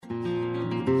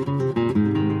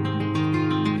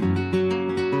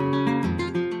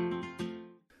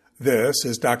This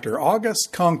is Dr. August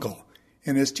Konkel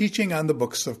in his teaching on the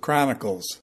books of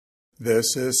Chronicles.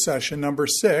 This is session number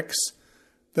 6,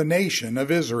 The Nation of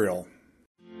Israel.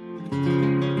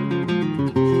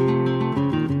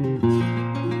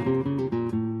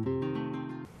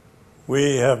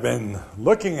 We have been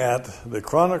looking at the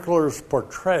chronicler's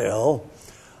portrayal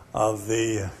of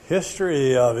the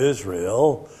history of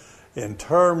Israel in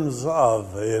terms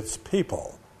of its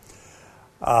people.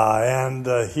 And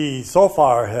he so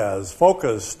far has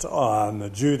focused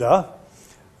on Judah,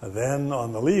 then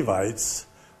on the Levites.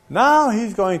 Now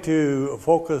he's going to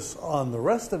focus on the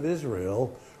rest of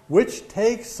Israel, which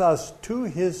takes us to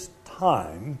his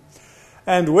time,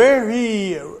 and where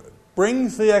he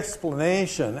brings the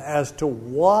explanation as to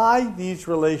why these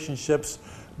relationships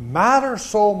matter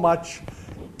so much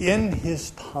in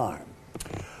his time.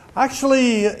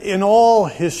 Actually, in all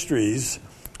histories,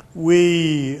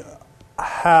 we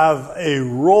have a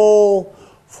role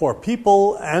for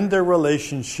people and their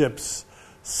relationships,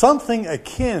 something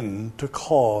akin to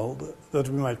that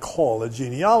we might call a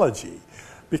genealogy,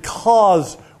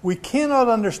 because we cannot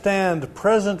understand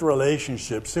present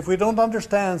relationships if we don't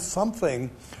understand something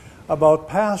about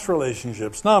past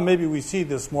relationships. Now, maybe we see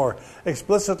this more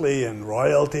explicitly in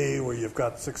royalty, where you've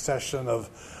got succession of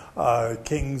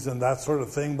kings and that sort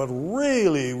of thing, but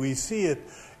really we see it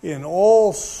in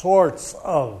all sorts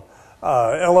of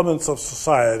elements of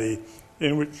society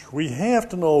in which we have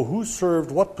to know who served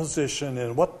what position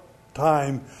in what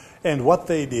time and what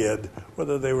they did,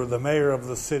 whether they were the mayor of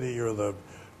the city or the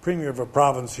premier of a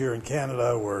province here in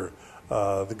Canada or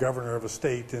the governor of a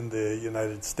state in the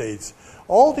United States.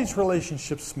 All these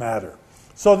relationships matter.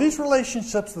 So these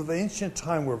relationships of ancient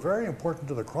time were very important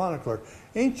to the chronicler.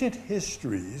 Ancient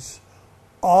histories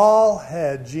all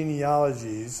had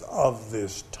genealogies of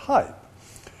this type.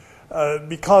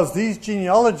 Because these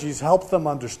genealogies helped them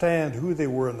understand who they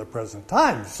were in the present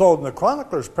time. So in the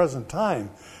chronicler's present time,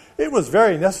 it was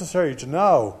very necessary to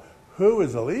know who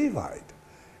is a Levite.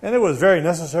 And it was very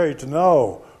necessary to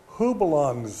know who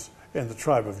belongs in the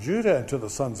tribe of Judah and to the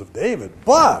sons of David.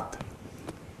 But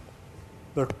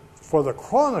for the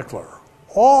chronicler,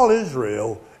 all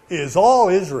Israel is all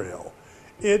Israel.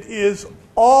 It is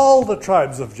all the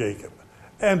tribes of Jacob.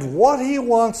 And what he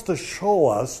wants to show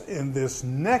us in this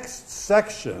next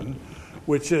section,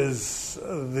 which is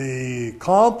the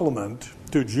complement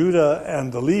to Judah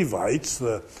and the Levites,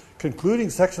 the concluding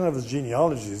section of his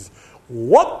genealogies,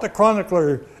 what the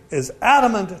chronicler is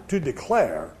adamant to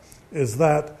declare is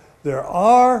that there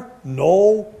are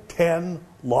no 10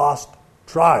 lost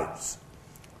tribes.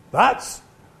 That's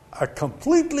a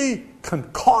completely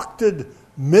concocted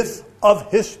myth of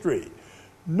history.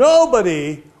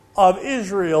 Nobody of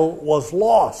Israel was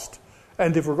lost.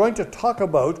 And if we're going to talk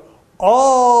about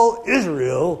all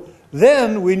Israel,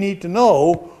 then we need to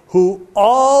know who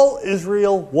all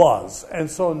Israel was. And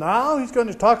so now he's going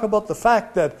to talk about the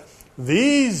fact that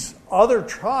these other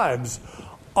tribes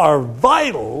are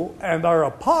vital and are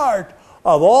a part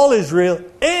of all Israel,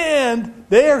 and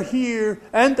they're here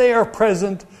and they are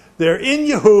present. They're in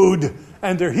Yehud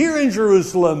and they're here in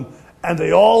Jerusalem, and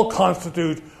they all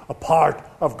constitute a part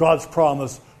of God's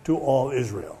promise to all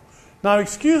Israel. Now,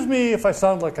 excuse me if I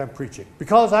sound like I'm preaching,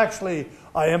 because actually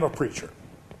I am a preacher.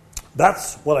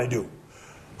 That's what I do.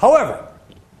 However,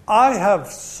 I have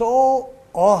so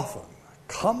often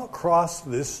come across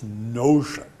this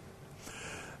notion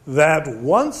that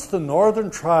once the northern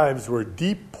tribes were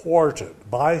deported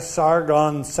by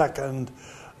Sargon II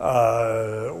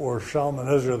or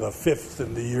Shalmaneser V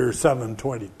in the year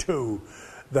 722,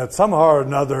 that somehow or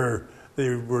another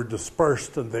they were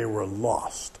dispersed and they were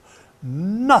lost.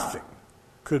 Nothing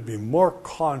could be more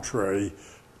contrary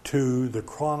to the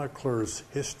chronicler's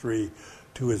history,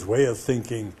 to his way of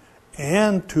thinking,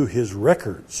 and to his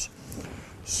records.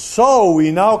 So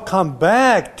we now come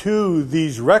back to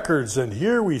these records, and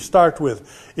here we start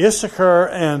with Issachar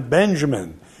and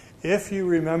Benjamin. If you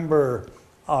remember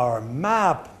our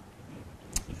map,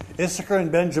 Issachar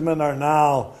and Benjamin are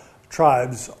now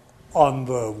tribes on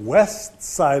the west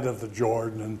side of the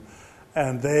Jordan,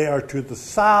 and they are to the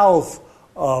south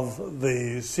of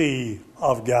the Sea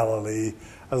of Galilee.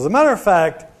 As a matter of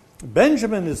fact,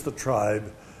 Benjamin is the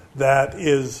tribe that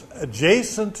is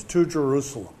adjacent to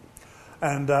Jerusalem.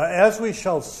 And as we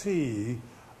shall see,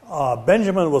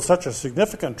 Benjamin was such a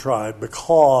significant tribe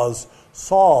because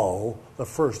Saul, the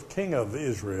first king of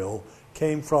Israel,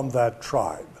 came from that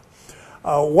tribe.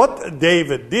 What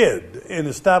David did in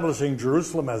establishing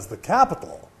Jerusalem as the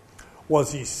capital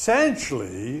was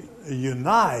essentially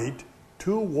unite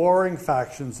two warring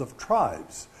factions of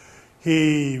tribes.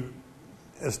 he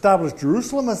established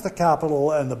Jerusalem as the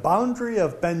capital, and the boundary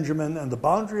of Benjamin and the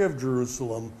boundary of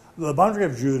Jerusalem, the boundary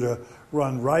of Judah,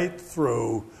 run right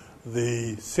through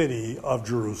the city of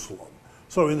Jerusalem.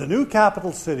 So in the new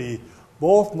capital city,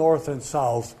 both north and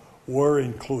south were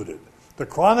included. The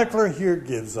chronicler here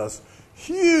gives us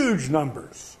huge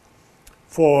numbers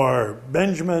for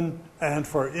Benjamin and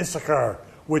for Issachar,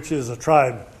 which is a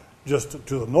tribe just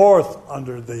to the north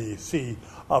under the Sea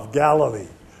of Galilee,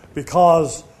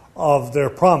 because of their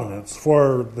prominence.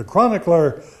 For the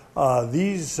chronicler,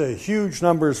 these huge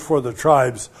numbers for the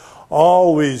tribes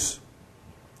always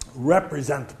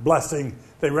represent blessing.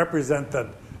 They represent that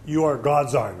you are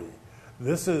God's army.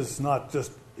 This is not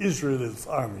just Israel's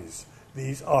armies.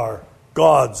 These are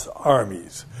God's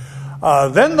armies.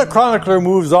 Then the chronicler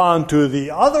moves on to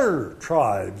the other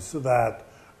tribes that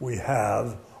we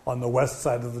have on the west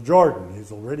side of the Jordan.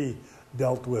 He's already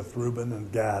dealt with Reuben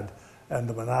and Gad and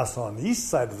the Manasseh on the east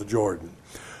side of the Jordan.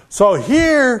 So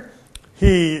here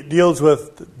he deals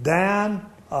with Dan,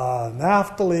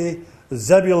 Naphtali,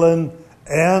 Zebulun,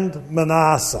 and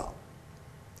Manasseh.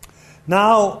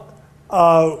 Now,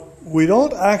 we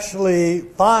don't actually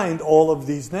find all of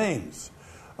these names.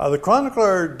 The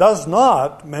chronicler does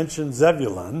not mention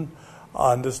Zebulun,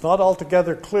 and it's not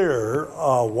altogether clear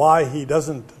why he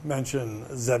doesn't mention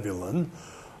Zebulun.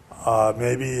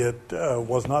 Maybe it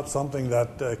was not something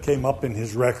that came up in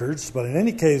his records, but in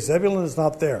any case, Zebulun is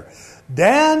not there.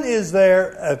 Dan is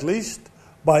there, at least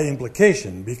by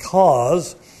implication,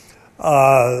 because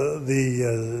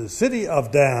the city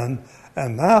of Dan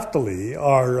and Naphtali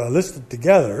are listed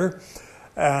together,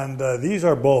 and these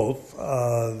are both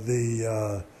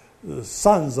the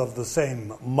sons of the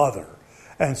same mother.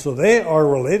 And so they are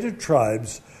related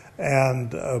tribes,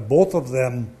 and both of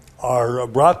them are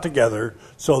brought together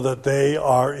so that they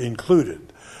are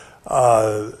included.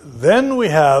 Then we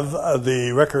have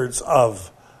the records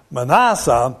of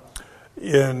Manasseh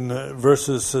in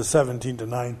verses 17 to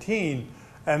 19.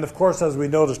 And of course, as we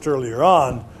noticed earlier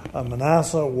on,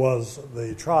 Manasseh was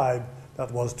the tribe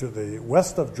that was to the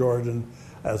west of Jordan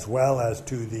as well as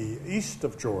to the east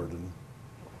of Jordan.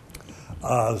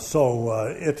 So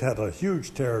it had a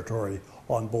huge territory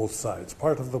on both sides,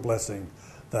 part of the blessing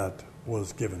that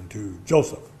was given to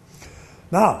Joseph.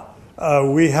 Now,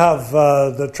 we have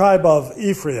the tribe of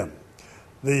Ephraim.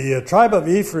 The tribe of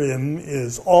Ephraim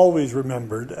is always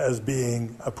remembered as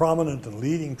being a prominent and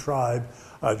leading tribe.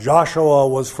 Joshua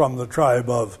was from the tribe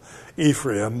of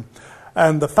Ephraim.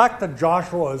 And the fact that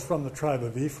Joshua is from the tribe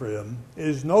of Ephraim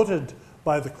is noted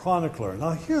by the chronicler.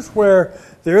 Now, here's where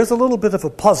there is a little bit of a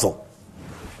puzzle.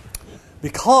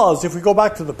 Because if we go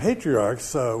back to the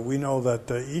patriarchs, we know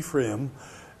that Ephraim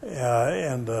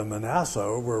and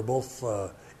Manasseh were both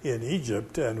in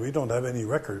Egypt, and we don't have any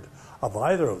record of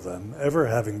either of them ever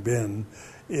having been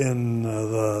in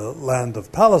the land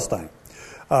of Palestine.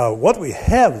 What we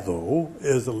have, though,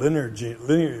 is a linear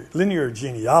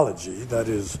genealogy, that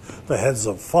is, the heads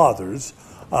of fathers,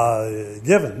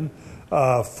 given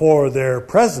for their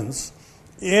presence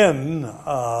in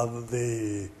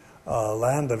the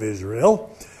land of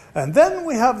Israel. And then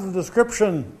we have the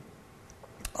description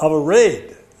of a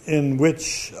raid in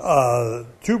which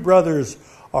two brothers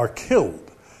are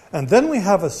killed. And then we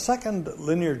have a second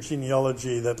linear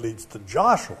genealogy that leads to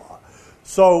Joshua.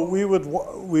 So we would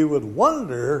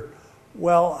wonder,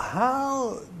 well,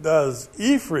 how does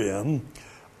Ephraim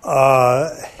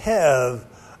have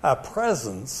a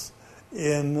presence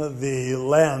in the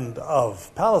land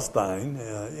of Palestine,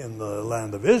 in the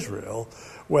land of Israel,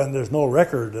 when there's no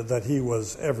record that he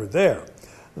was ever there?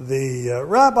 The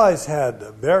rabbis had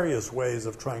various ways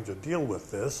of trying to deal with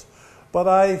this, but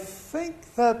I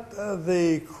think that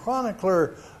the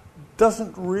chronicler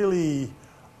doesn't really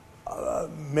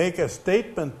make a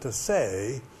statement to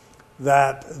say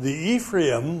that the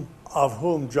Ephraim of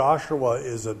whom Joshua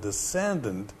is a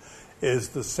descendant is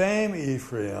the same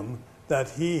Ephraim that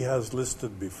he has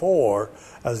listed before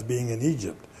as being in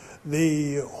Egypt.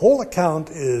 The whole account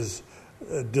is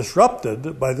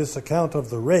disrupted by this account of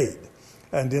the raid.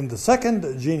 And in the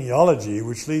second genealogy,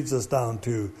 which leads us down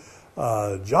to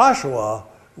Joshua,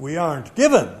 we aren't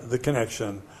given the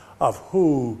connection of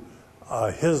who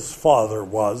his father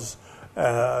was,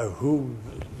 who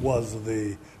was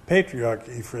the patriarch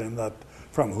Ephraim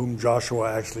from whom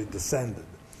Joshua actually descended.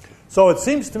 So it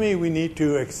seems to me we need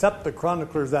to accept the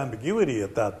chronicler's ambiguity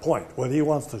at that point. What he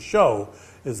wants to show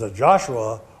is that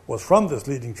Joshua was from this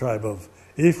leading tribe of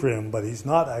Ephraim, but he's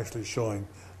not actually showing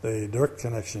the direct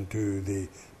connection to the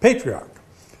patriarch.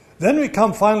 Then we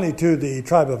come finally to the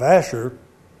tribe of Asher.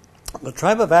 The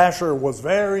tribe of Asher was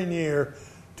very near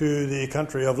to the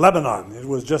country of Lebanon. It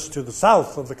was just to the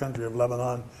south of the country of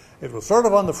Lebanon. It was sort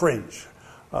of on the fringe,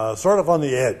 sort of on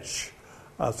the edge.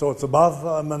 So it's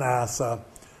above Manasseh,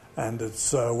 and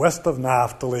it's west of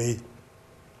Naphtali.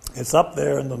 It's up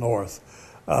there in the north.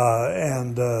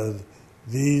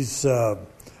 These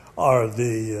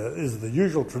is the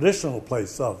usual traditional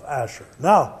place of Asher.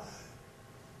 Now,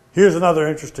 here's another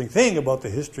interesting thing about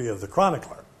the history of the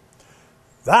chronicler.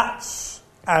 That's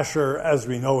Asher as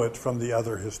we know it from the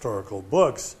other historical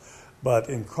books, but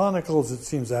in Chronicles it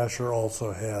seems Asher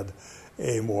also had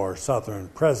a more southern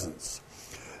presence.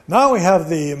 Now we have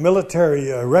the military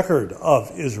record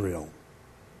of Israel.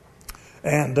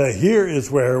 And here is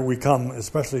where we come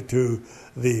especially to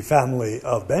the family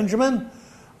of Benjamin.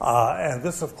 And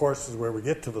this, of course, is where we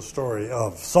get to the story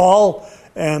of Saul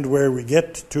and where we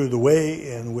get to the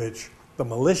way in which the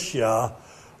militia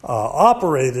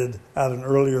operated at an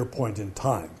earlier point in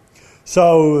time.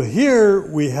 So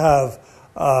here we have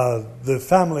the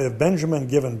family of Benjamin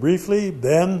given briefly,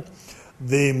 then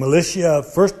the militia,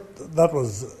 first that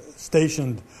was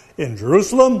stationed in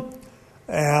Jerusalem,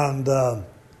 and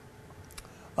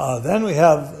then we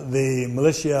have the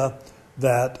militia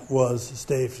that was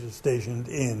stationed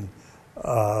in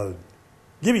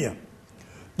Gibeon.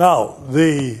 Now,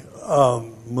 the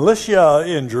militia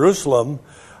in Jerusalem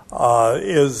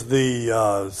is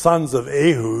the sons of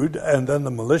Ehud, and then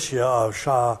the militia of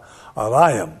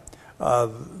Sha'araim.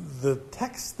 The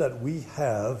text that we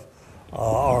have,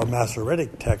 our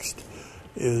Masoretic text,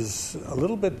 is a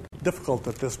little bit difficult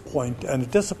at this point, and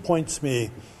it disappoints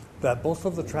me that both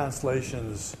of the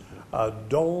translations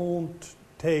don't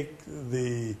take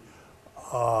the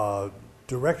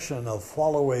direction of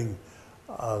following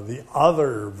the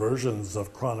other versions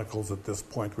of Chronicles at this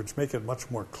point, which make it much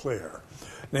more clear.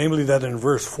 Namely that in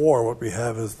verse 4, what we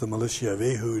have is the militia of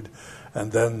Ehud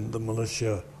and then the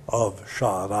militia of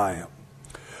Sha'araim.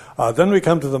 Then we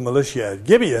come to the militia at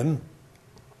Gibeon.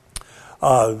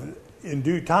 In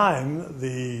due time,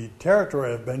 the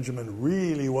territory of Benjamin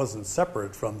really wasn't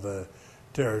separate from the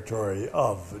territory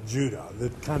of Judah.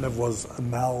 It kind of was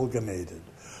amalgamated.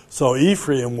 So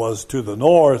Ephraim was to the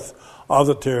north of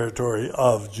the territory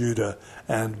of Judah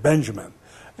and Benjamin.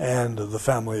 And the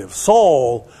family of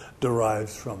Saul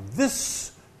derives from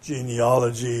this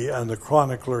genealogy, and the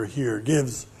chronicler here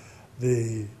gives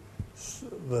the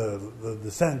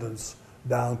descendants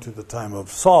down to the time of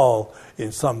Saul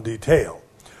in some detail.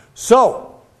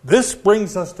 So, this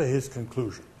brings us to his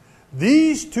conclusion.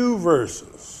 These two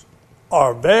verses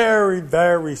are very,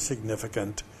 very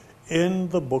significant in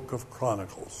the book of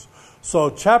Chronicles. So,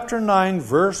 chapter 9,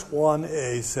 verse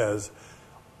 1a says,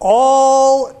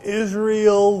 all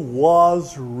Israel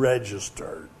was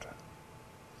registered.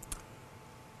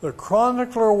 The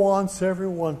chronicler wants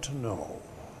everyone to know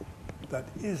that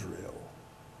Israel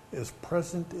is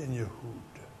present in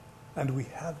Yehud, and we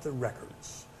have the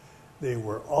records. They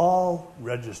were all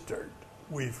registered.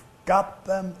 We've got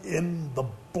them in the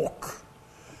book.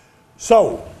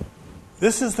 So,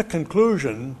 this is the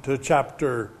conclusion to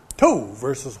chapter 2,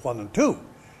 verses 1 and 2.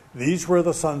 These were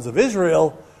the sons of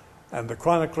Israel, and the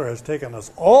chronicler has taken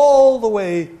us all the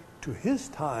way to his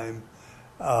time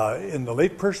in the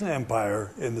late Persian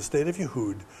Empire, in the state of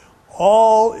Yehud.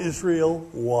 All Israel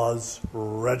was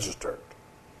registered.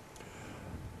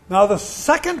 Now, the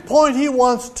second point he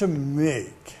wants to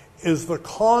make is the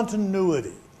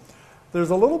continuity. There's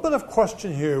a little bit of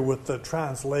question here with the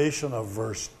translation of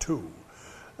verse 2.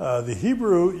 The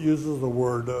Hebrew uses the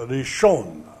word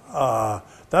rishon.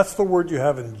 That's the word you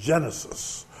have in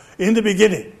Genesis. In the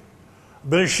beginning,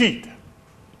 Bereshit,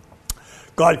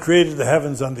 God created the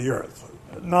heavens and the earth.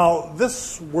 Now,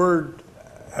 this word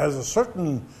has a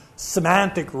certain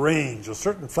semantic range, a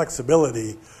certain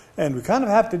flexibility, and we kind of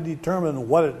have to determine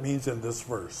what it means in this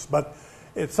verse. But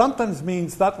it sometimes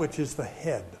means that which is the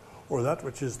head, or that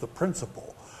which is the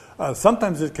principal.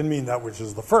 Sometimes it can mean that which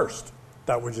is the first,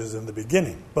 that which is in the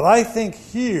beginning. But I think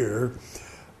here,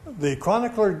 the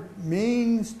chronicler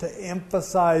means to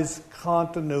emphasize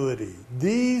continuity.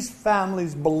 These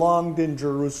families belonged in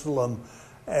Jerusalem,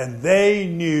 and they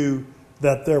knew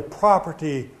that their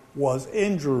property was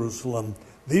in Jerusalem.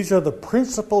 These are the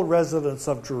principal residents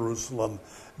of Jerusalem.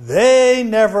 They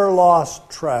never lost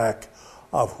track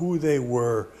of who they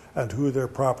were and who their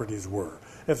properties were.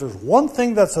 If there's one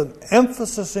thing that's an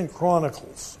emphasis in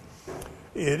Chronicles,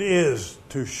 it is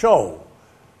to show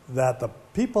that the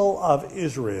people of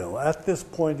Israel at this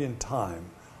point in time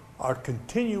are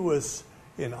continuous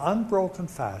in unbroken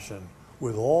fashion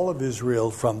with all of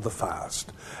Israel from the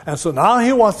past. And so now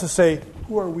he wants to say,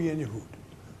 who are we in Yehud?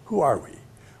 Who are we?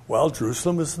 Well,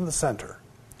 Jerusalem is in the center.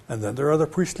 And then there are the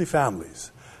priestly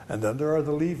families. And then there are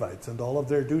the Levites and all of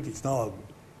their duties. Now,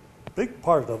 a big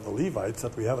part of the Levites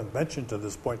that we haven't mentioned to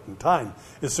this point in time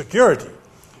is security.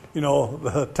 You know,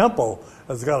 the temple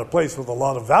has got a place with a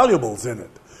lot of valuables in it.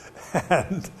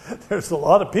 And there's a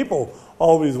lot of people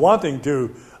always wanting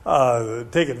to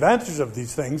take advantage of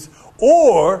these things,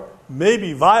 or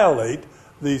maybe violate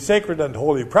the sacred and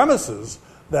holy premises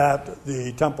that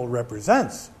the temple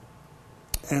represents.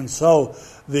 And so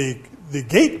the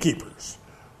gatekeepers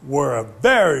were a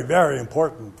very, very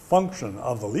important function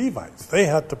of the Levites. They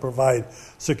had to provide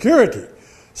security.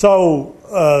 So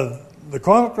the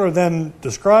chronicler then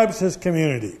describes his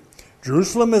community.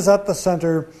 Jerusalem is at the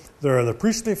center. There are the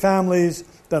priestly families.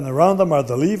 Then around them are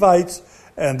the Levites.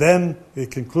 And then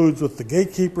it concludes with the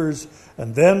gatekeepers.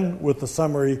 And then with the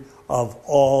summary of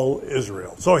all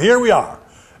Israel. So here we are.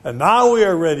 And now we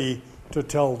are ready to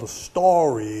tell the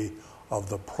story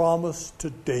of the promise to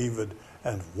David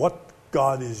and what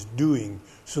God is doing,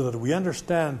 so that we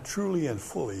understand truly and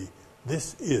fully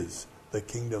this is the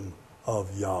kingdom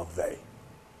of Yahweh.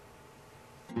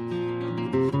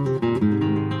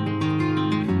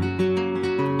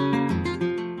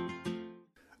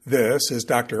 This is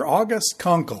Dr. August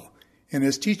Konkel in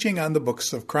his teaching on the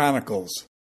books of Chronicles.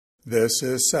 This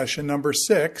is session number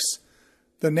 6,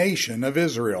 The Nation of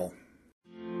Israel.